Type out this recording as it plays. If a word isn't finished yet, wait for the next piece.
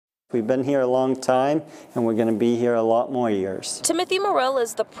We've been here a long time, and we're going to be here a lot more years. Timothy Morrill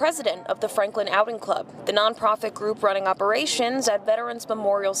is the president of the Franklin Outing Club, the nonprofit group running operations at Veterans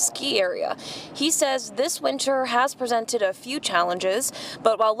Memorial Ski Area. He says this winter has presented a few challenges,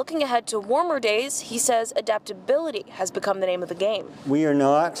 but while looking ahead to warmer days, he says adaptability has become the name of the game. We are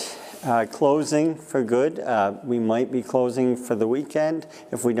not closing for good. We might be closing for the weekend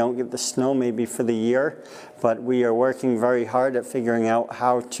if we don't get the snow, maybe for the year, but we are working very hard at figuring out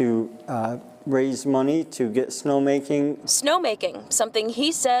how to raise money to get snowmaking. Snowmaking, something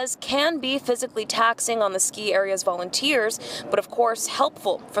he says can be physically taxing on the ski area's volunteers, but of course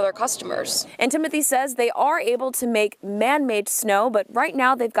helpful for their customers. And Timothy says they are able to make man-made snow, but right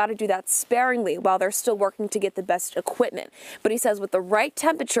now they've got to do that sparingly while they're still working to get the best equipment. But he says with the right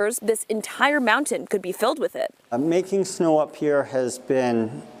temperatures, this entire mountain could be filled with it. Making snow up here has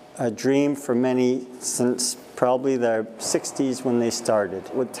been a dream for many since probably the 60s when they started.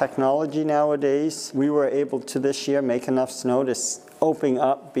 With technology nowadays, we were able to this year make enough snow to open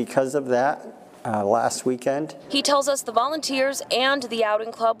up because of that last weekend. He tells us the volunteers and the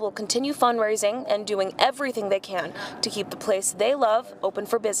Outing Club will continue fundraising and doing everything they can to keep the place they love open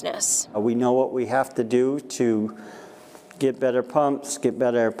for business. We know what we have to do to get better pumps, get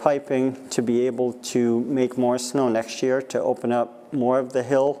better piping, to be able to make more snow next year, to open up more of the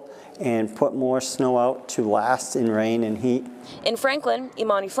hill and put more snow out to last in rain and heat. In Franklin,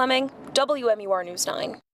 Imani Fleming, WMUR News 9.